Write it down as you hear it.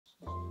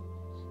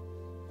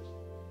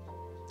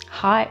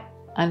Hi,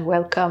 and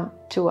welcome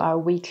to our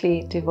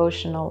weekly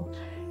devotional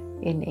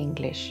in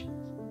English.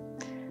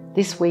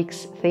 This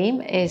week's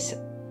theme is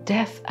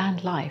Death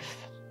and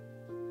Life.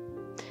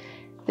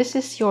 This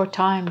is your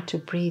time to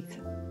breathe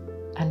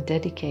and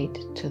dedicate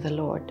to the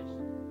Lord.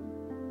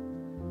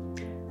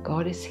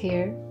 God is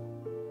here.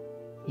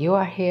 You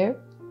are here.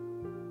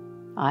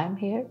 I'm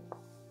here.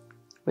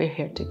 We're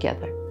here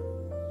together.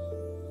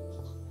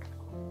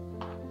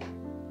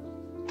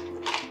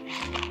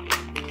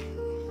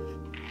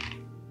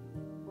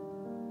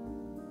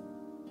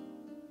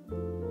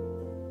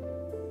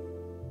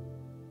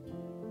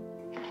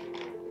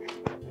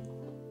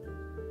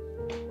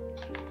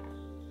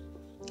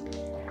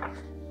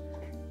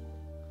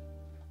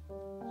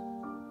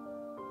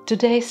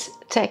 Today's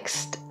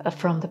text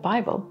from the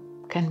Bible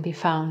can be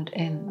found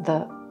in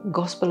the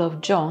Gospel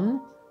of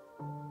John,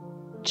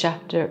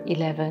 chapter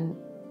 11,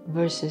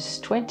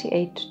 verses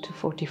 28 to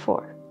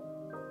 44.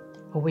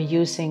 We're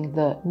using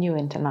the New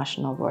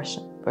International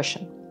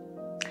Version.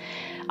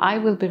 I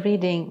will be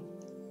reading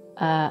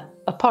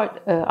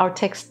our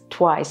text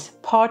twice,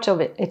 part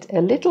of it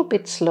a little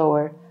bit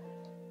slower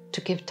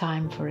to give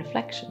time for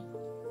reflection.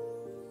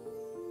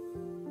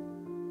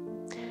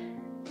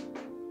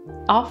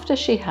 After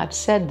she had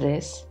said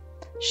this,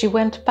 she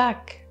went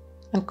back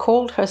and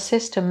called her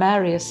sister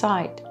Mary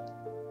aside.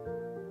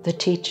 "The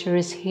teacher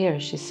is here,"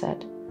 she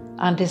said,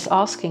 "and is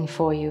asking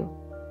for you."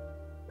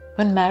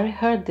 When Mary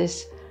heard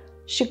this,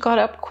 she got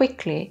up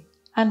quickly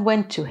and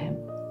went to him.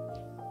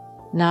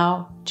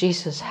 Now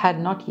Jesus had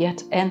not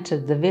yet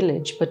entered the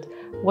village, but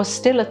was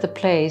still at the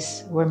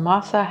place where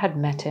Martha had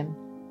met him.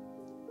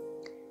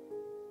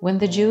 When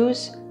the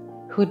Jews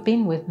who had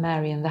been with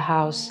Mary in the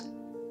house,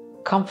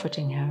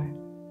 comforting her,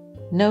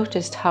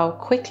 noticed how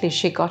quickly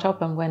she got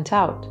up and went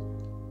out,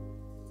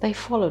 they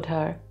followed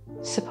her,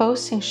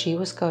 supposing she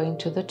was going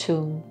to the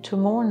tomb to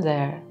mourn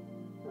there.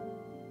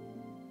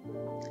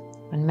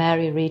 When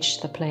Mary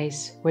reached the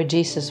place where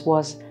Jesus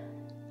was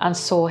and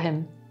saw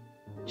him,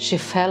 she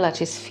fell at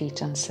his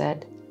feet and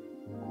said,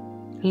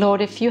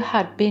 "Lord, if you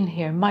had been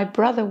here, my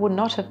brother would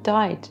not have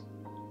died."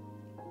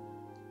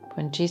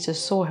 When Jesus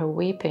saw her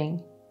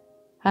weeping,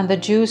 and the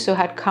Jews who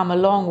had come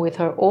along with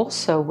her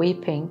also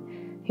weeping,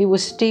 he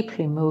was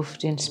deeply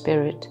moved in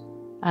spirit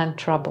and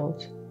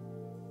troubled.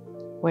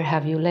 "Where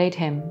have you laid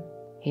him?"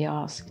 he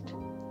asked.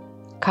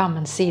 "Come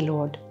and see,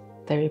 Lord,"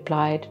 they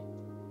replied.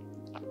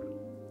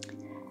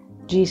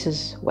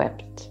 Jesus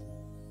wept.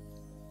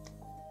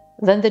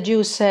 Then the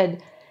Jews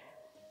said,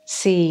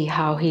 "See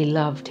how he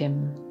loved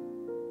him."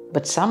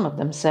 But some of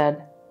them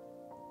said,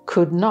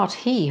 "Could not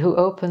he who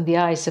opened the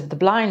eyes of the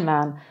blind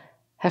man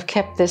have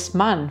kept this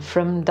man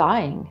from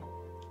dying?"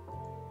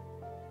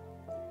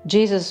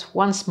 Jesus,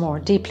 once more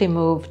deeply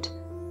moved,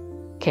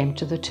 came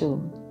to the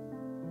tomb.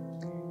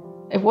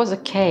 It was a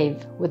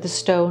cave with a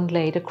stone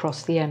laid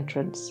across the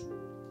entrance.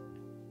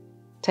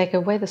 "Take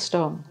away the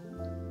stone,"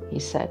 he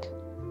said.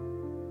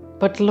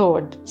 "But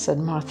Lord," said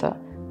Martha,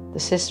 the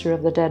sister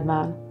of the dead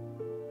man,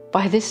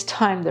 "by this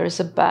time there is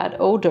a bad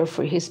odor,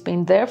 for he's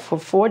been there for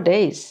 4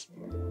 days."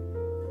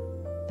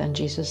 Then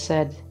Jesus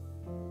said,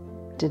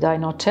 "Did I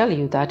not tell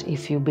you that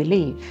if you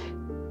believe,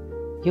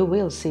 you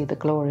will see the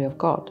glory of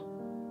God?"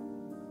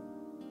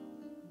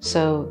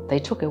 So they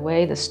took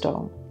away the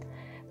stone.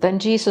 Then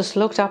Jesus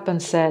looked up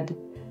and said,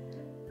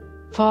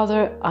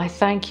 "Father, I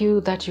thank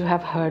you that you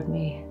have heard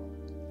me.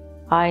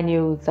 I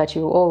knew that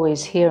you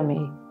always hear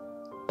me,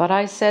 but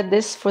I said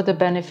this for the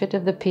benefit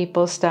of the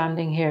people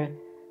standing here,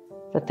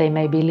 that they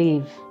may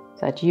believe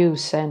that you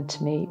sent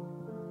me."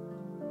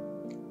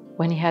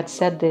 When he had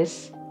said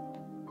this,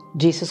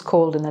 Jesus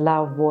called in a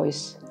loud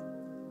voice,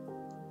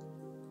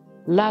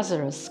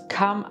 "Lazarus,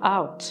 come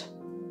out."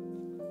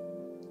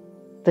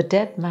 The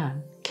dead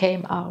man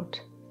came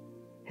out,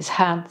 his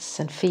hands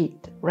and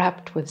feet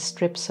wrapped with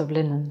strips of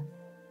linen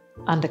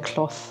and a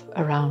cloth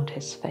around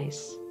his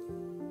face.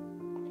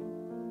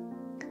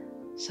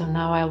 So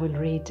now I will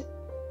read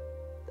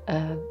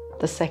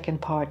the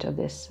second part of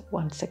this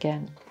once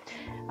again.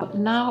 But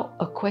now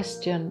a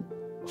question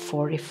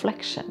for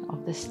reflection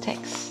of this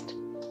text.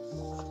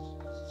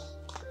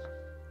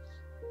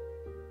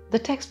 The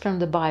text from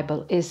the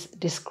Bible is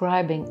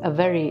describing a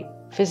very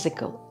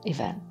physical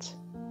event.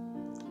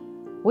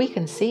 We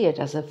can see it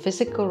as a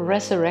physical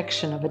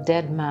resurrection of a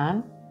dead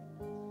man,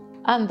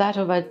 and that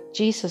of a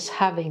Jesus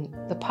having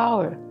the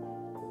power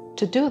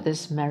to do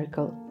this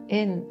miracle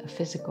in a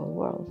physical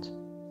world.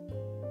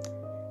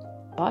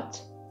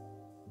 But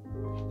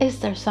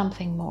is there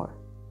something more?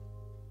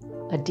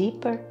 A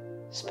deeper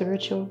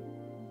spiritual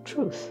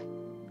truth?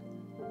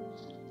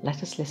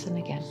 Let us listen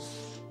again.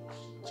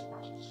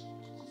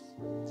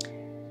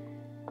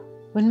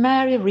 When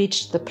Mary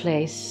reached the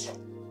place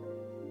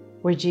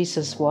where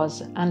Jesus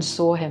was and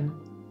saw him,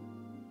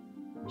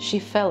 she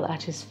fell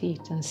at his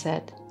feet and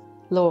said,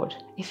 "Lord,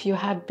 if you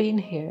had been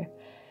here,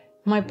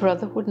 my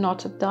brother would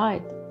not have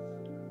died."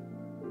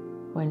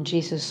 When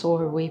Jesus saw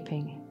her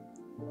weeping,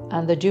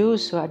 and the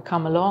Jews who had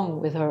come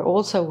along with her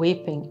also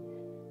weeping,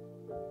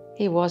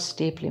 he was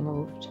deeply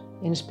moved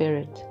in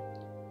spirit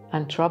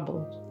and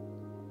troubled.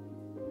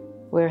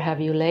 "Where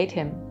have you laid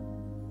him?"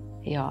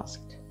 he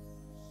asked.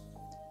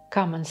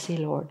 "Come and see,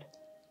 Lord,"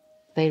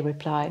 they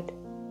replied.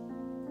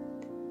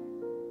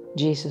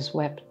 Jesus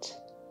wept.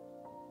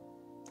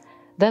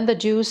 Then the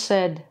Jews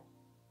said,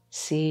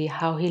 "See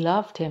how he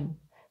loved him."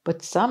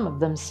 But some of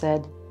them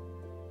said,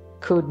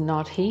 "Could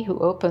not he who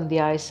opened the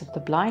eyes of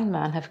the blind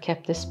man have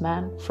kept this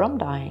man from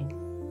dying?"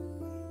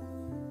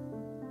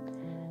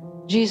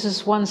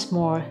 Jesus, once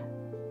more,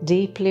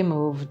 deeply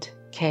moved,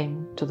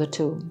 came to the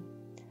tomb.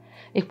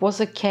 It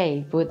was a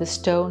cave with a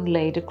stone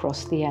laid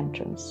across the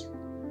entrance.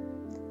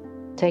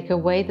 "Take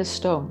away the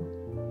stone,"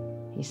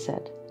 he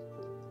said.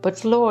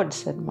 "But Lord,"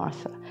 said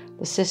Martha,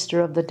 the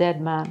sister of the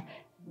dead man,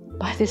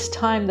 "by this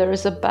time there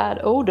is a bad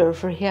odor,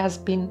 for he has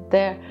been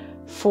there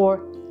 4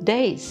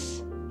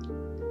 days."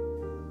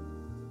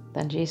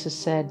 Then Jesus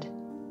said,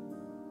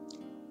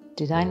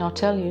 "Did I not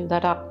tell you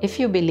that if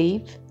you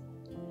believe,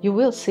 you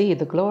will see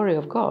the glory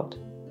of God?"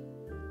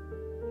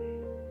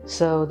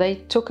 So they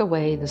took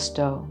away the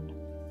stone.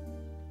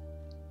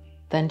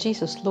 Then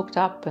Jesus looked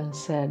up and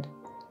said,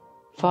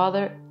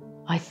 "Father,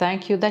 I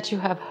thank you that you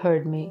have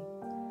heard me.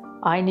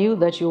 I knew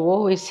that you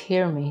always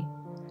hear me,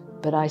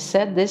 but I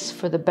said this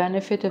for the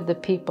benefit of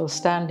the people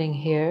standing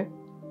here,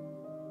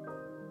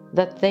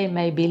 that they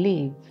may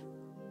believe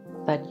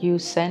that you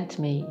sent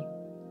me."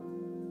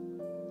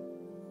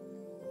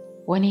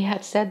 When he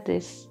had said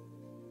this,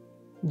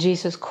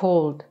 Jesus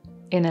called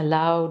in a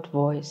loud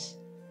voice,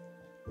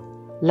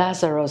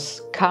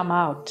 "Lazarus, come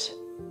out."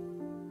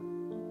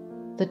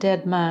 The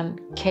dead man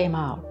came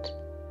out,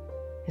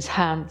 his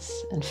hands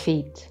and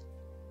feet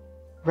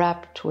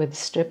wrapped with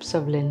strips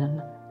of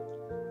linen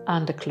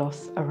and a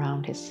cloth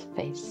around his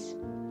face.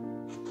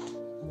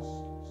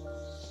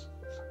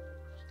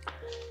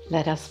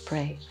 Let us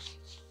pray.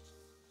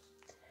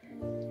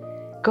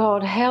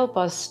 God, help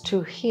us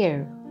to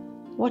hear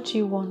what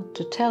you want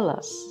to tell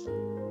us.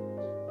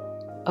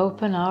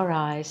 Open our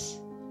eyes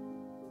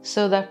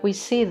so that we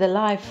see the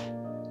life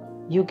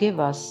you give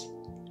us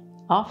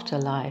after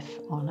life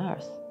on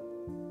earth.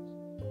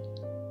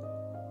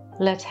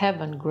 Let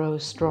heaven grow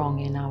strong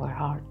in our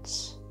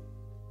hearts.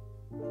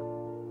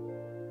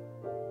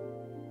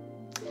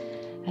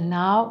 And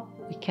now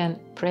we can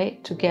pray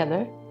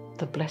together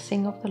the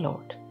blessing of the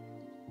Lord.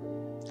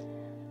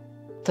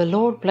 The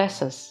Lord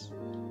bless us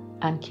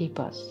and keep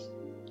us.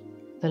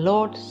 The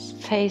Lord's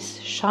face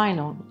shine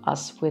on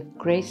us with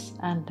grace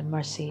and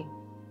mercy.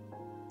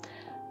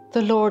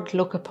 The Lord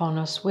look upon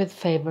us with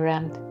favor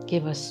and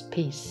give us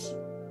peace.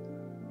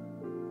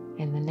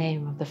 In the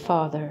name of the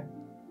Father,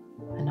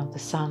 and of the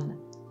Son,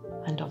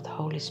 and of the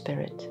Holy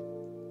Spirit.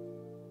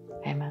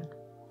 Amen.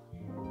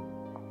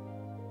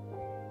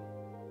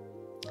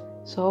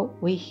 So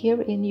we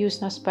here in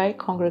Ljusnarsberg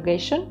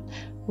congregation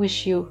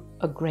wish you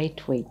a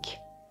great week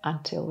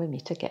until we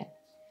meet again.